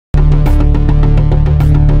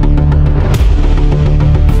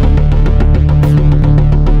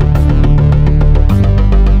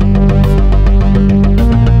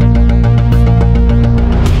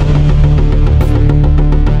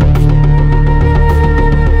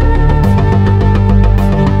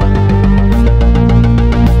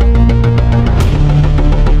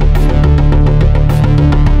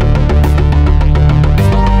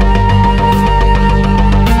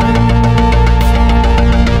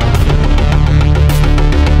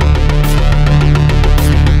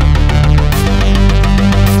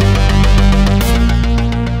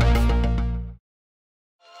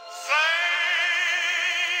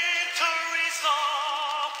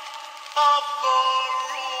the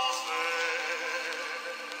roses.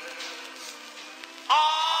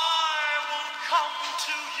 I will come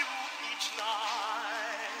to you each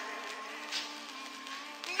night,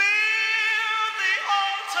 near the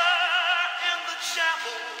altar in the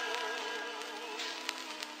chapel.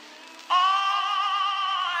 I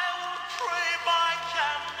will pray by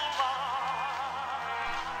candlelight.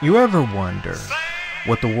 You ever wonder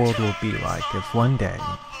what the world will be like if one day,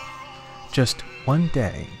 just one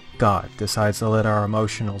day, God decides to let our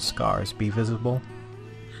emotional scars be visible?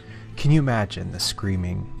 Can you imagine the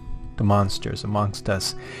screaming, the monsters amongst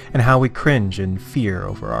us, and how we cringe in fear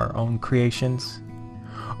over our own creations?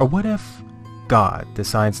 Or what if God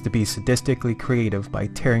decides to be sadistically creative by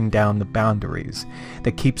tearing down the boundaries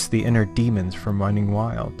that keeps the inner demons from running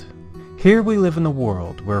wild? Here we live in a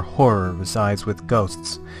world where horror resides with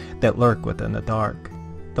ghosts that lurk within the dark,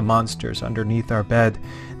 the monsters underneath our bed,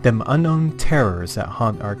 them unknown terrors that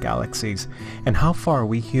haunt our galaxies, and how far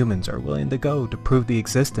we humans are willing to go to prove the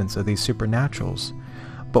existence of these supernaturals.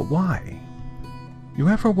 But why? You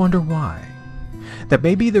ever wonder why? That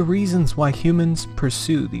maybe the reasons why humans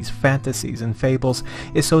pursue these fantasies and fables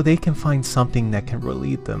is so they can find something that can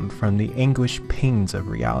relieve them from the anguish pains of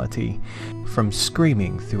reality, from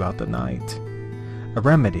screaming throughout the night. A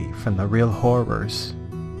remedy from the real horrors.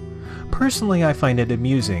 Personally, I find it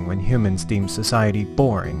amusing when humans deem society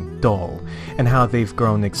boring, dull, and how they've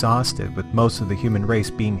grown exhausted with most of the human race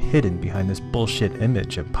being hidden behind this bullshit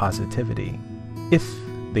image of positivity. If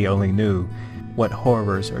they only knew what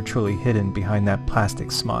horrors are truly hidden behind that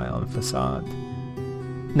plastic smile and facade.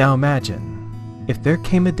 Now imagine if there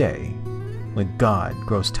came a day when God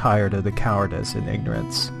grows tired of the cowardice and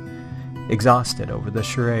ignorance, exhausted over the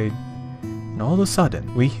charade, and all of a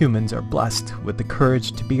sudden we humans are blessed with the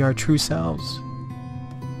courage to be our true selves.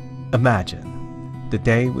 Imagine the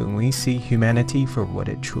day when we see humanity for what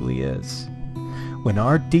it truly is, when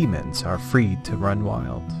our demons are free to run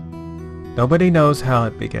wild. Nobody knows how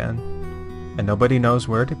it began, and nobody knows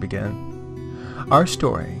where to begin. Our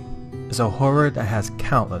story is a horror that has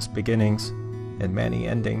countless beginnings and many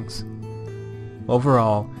endings.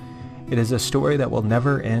 Overall, it is a story that will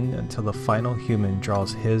never end until the final human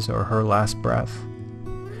draws his or her last breath.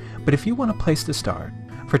 But if you want a place to start,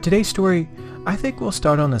 for today's story, I think we'll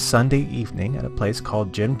start on a Sunday evening at a place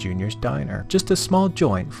called Jim Jr.'s Diner. Just a small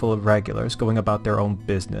joint full of regulars going about their own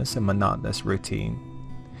business and monotonous routine.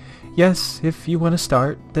 Yes, if you want to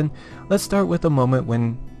start, then let's start with a moment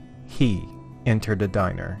when he entered the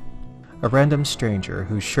diner. A random stranger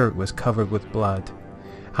whose shirt was covered with blood.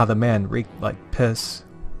 How the man reeked like piss.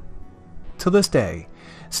 To this day,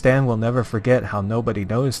 Stan will never forget how nobody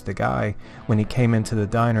noticed the guy when he came into the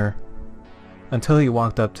diner, until he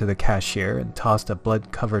walked up to the cashier and tossed a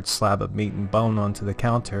blood-covered slab of meat and bone onto the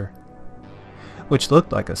counter, which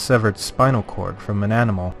looked like a severed spinal cord from an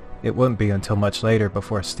animal. It wouldn't be until much later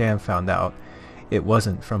before Stan found out it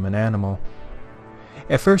wasn't from an animal.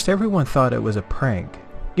 At first everyone thought it was a prank.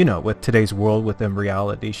 You know, with today's world with them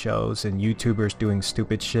reality shows and YouTubers doing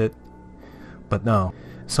stupid shit. But no,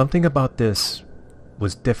 something about this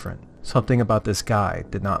was different. Something about this guy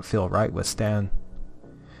did not feel right with Stan.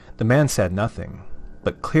 The man said nothing,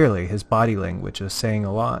 but clearly his body language was saying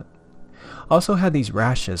a lot. Also had these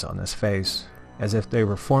rashes on his face, as if they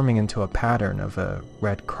were forming into a pattern of a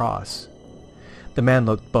red cross. The man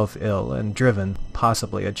looked both ill and driven,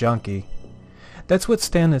 possibly a junkie. That's what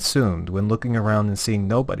Stan assumed when looking around and seeing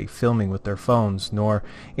nobody filming with their phones, nor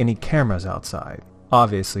any cameras outside.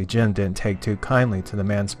 Obviously Jim didn't take too kindly to the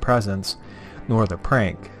man's presence, nor the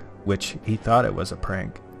prank, which he thought it was a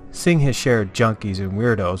prank. Seeing his share of junkies and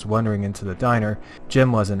weirdos wandering into the diner,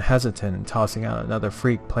 Jim wasn't hesitant in tossing out another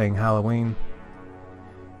freak playing Halloween.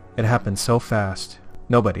 It happened so fast,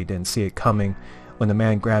 nobody didn't see it coming when the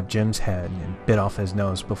man grabbed Jim's head and bit off his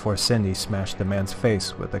nose before Cindy smashed the man's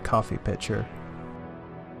face with a coffee pitcher.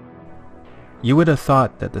 You would have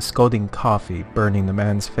thought that the scalding coffee burning the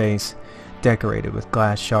man's face, decorated with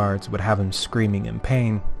glass shards, would have him screaming in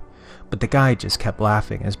pain, but the guy just kept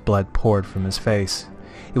laughing as blood poured from his face.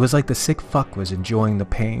 It was like the sick fuck was enjoying the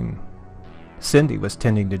pain. Cindy was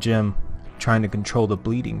tending to Jim, trying to control the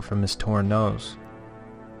bleeding from his torn nose.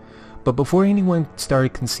 But before anyone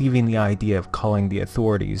started conceiving the idea of calling the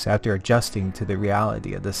authorities after adjusting to the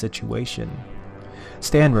reality of the situation,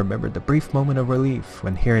 Stan remembered the brief moment of relief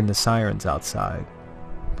when hearing the sirens outside,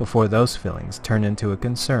 before those feelings turned into a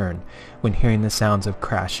concern when hearing the sounds of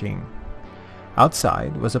crashing.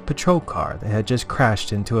 Outside was a patrol car that had just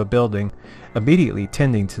crashed into a building. Immediately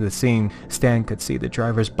tending to the scene, Stan could see the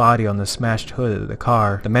driver's body on the smashed hood of the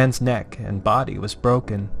car. The man's neck and body was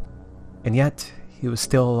broken, and yet he was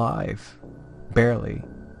still alive. Barely.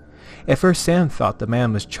 At first Stan thought the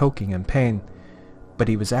man was choking in pain, but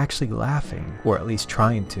he was actually laughing, or at least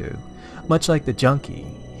trying to. Much like the junkie,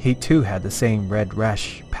 he too had the same red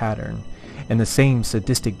rash pattern and the same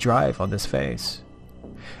sadistic drive on his face.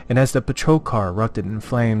 And as the patrol car erupted in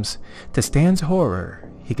flames, to Stan's horror,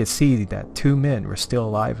 he could see that 2 men were still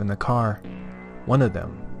alive in the car. One of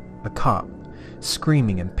them, a cop,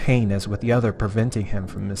 screaming in pain as with the other preventing him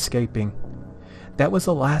from escaping. That was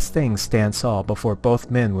the last thing Stan saw before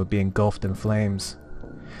both men would be engulfed in flames.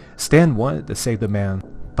 Stan wanted to save the man,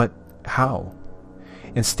 but how?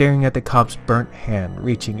 And staring at the cop's burnt hand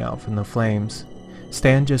reaching out from the flames,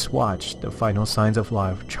 Stan just watched the final signs of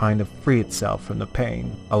life trying to free itself from the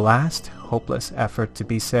pain. A last, hopeless effort to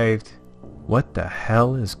be saved. What the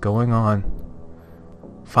hell is going on?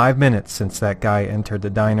 5 minutes since that guy entered the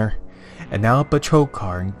diner, and now a patrol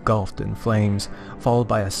car engulfed in flames, followed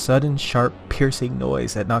by a sudden sharp piercing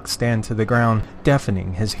noise that knocked Stan to the ground,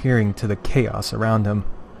 deafening his hearing to the chaos around him.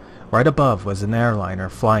 Right above was an airliner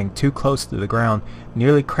flying too close to the ground,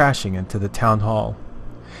 nearly crashing into the town hall.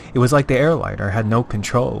 It was like the airliner had no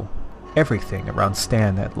control. Everything around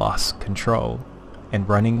Stan had lost control, and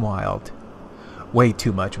running wild. Way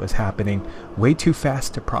too much was happening, way too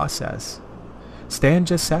fast to process. Stan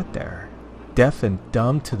just sat there, deaf and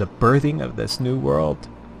dumb to the birthing of this new world.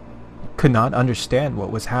 Could not understand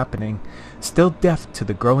what was happening, still deaf to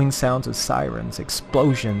the growing sounds of sirens,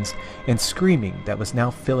 explosions, and screaming that was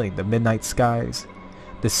now filling the midnight skies.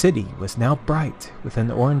 The city was now bright with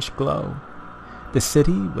an orange glow. The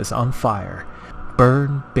city was on fire.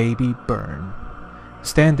 Burn, baby, burn.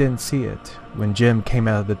 Stan didn't see it when Jim came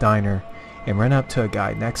out of the diner and ran up to a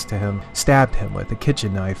guy next to him, stabbed him with a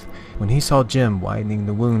kitchen knife. When he saw Jim widening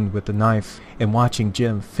the wound with the knife and watching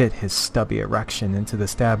Jim fit his stubby erection into the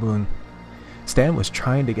stab wound, Stan was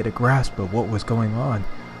trying to get a grasp of what was going on,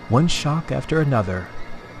 one shock after another.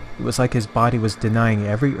 It was like his body was denying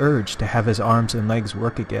every urge to have his arms and legs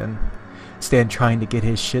work again. Stan trying to get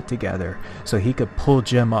his shit together so he could pull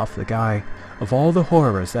Jim off the guy. Of all the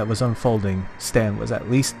horrors that was unfolding, Stan was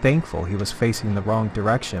at least thankful he was facing the wrong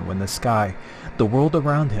direction when the sky, the world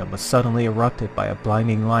around him, was suddenly erupted by a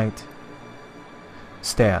blinding light.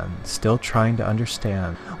 Stan, still trying to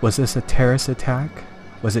understand. Was this a terrorist attack?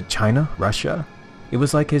 Was it China? Russia? It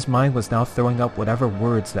was like his mind was now throwing up whatever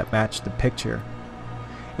words that matched the picture.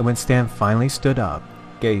 And when Stan finally stood up,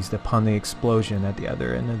 gazed upon the explosion at the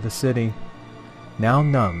other end of the city, now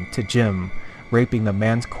numb to Jim raping the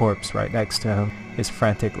man's corpse right next to him, his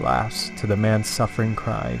frantic laughs to the man's suffering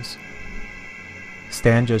cries.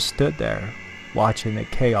 Stan just stood there, watching the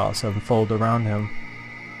chaos unfold around him.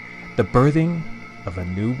 The birthing of a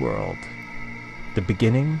new world. The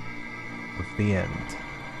beginning of the end.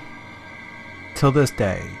 Till this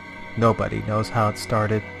day, nobody knows how it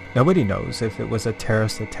started. Nobody knows if it was a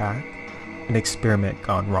terrorist attack, an experiment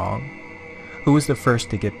gone wrong, who was the first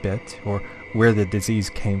to get bit, or where the disease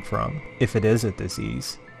came from, if it is a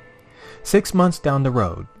disease. 6 months down the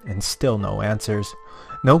road, and still no answers.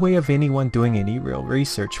 No way of anyone doing any real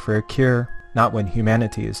research for a cure, not when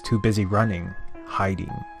humanity is too busy running,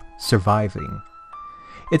 hiding, surviving.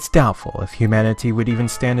 It's doubtful if humanity would even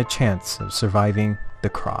stand a chance of surviving the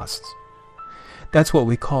crossed. That's what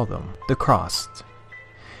we call them, the crossed.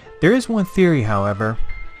 There is one theory, however,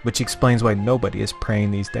 which explains why nobody is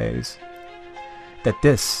praying these days. That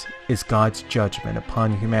this is God's judgment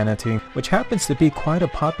upon humanity, which happens to be quite a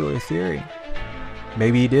popular theory.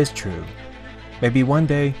 Maybe it is true. Maybe one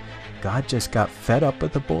day, God just got fed up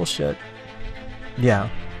with the bullshit. Yeah,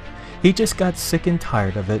 he just got sick and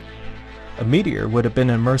tired of it. A meteor would have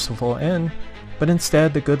been a merciful end, but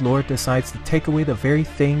instead the good Lord decides to take away the very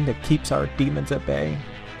thing that keeps our demons at bay.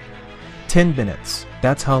 10 minutes,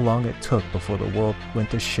 that's how long it took before the world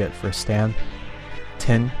went to shit for Stan.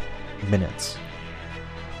 10 minutes.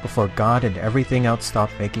 Before God and everything else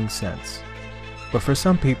stopped making sense. But for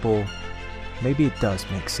some people, maybe it does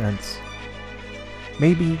make sense.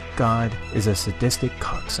 Maybe God is a sadistic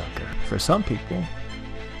cocksucker. For some people,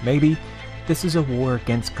 maybe this is a war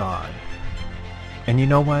against God. And you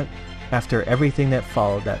know what? After everything that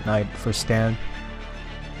followed that night for Stan,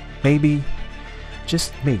 maybe,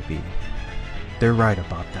 just maybe, they're right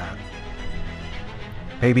about that.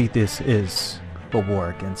 Maybe this is a war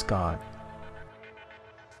against God.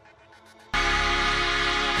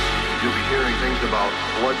 You'll be hearing things about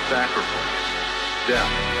blood sacrifice, death,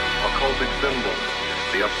 occultic symbols,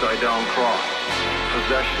 the upside-down cross,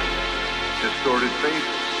 possession, distorted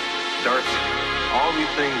faces, darkness. All these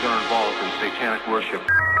things are involved in satanic worship.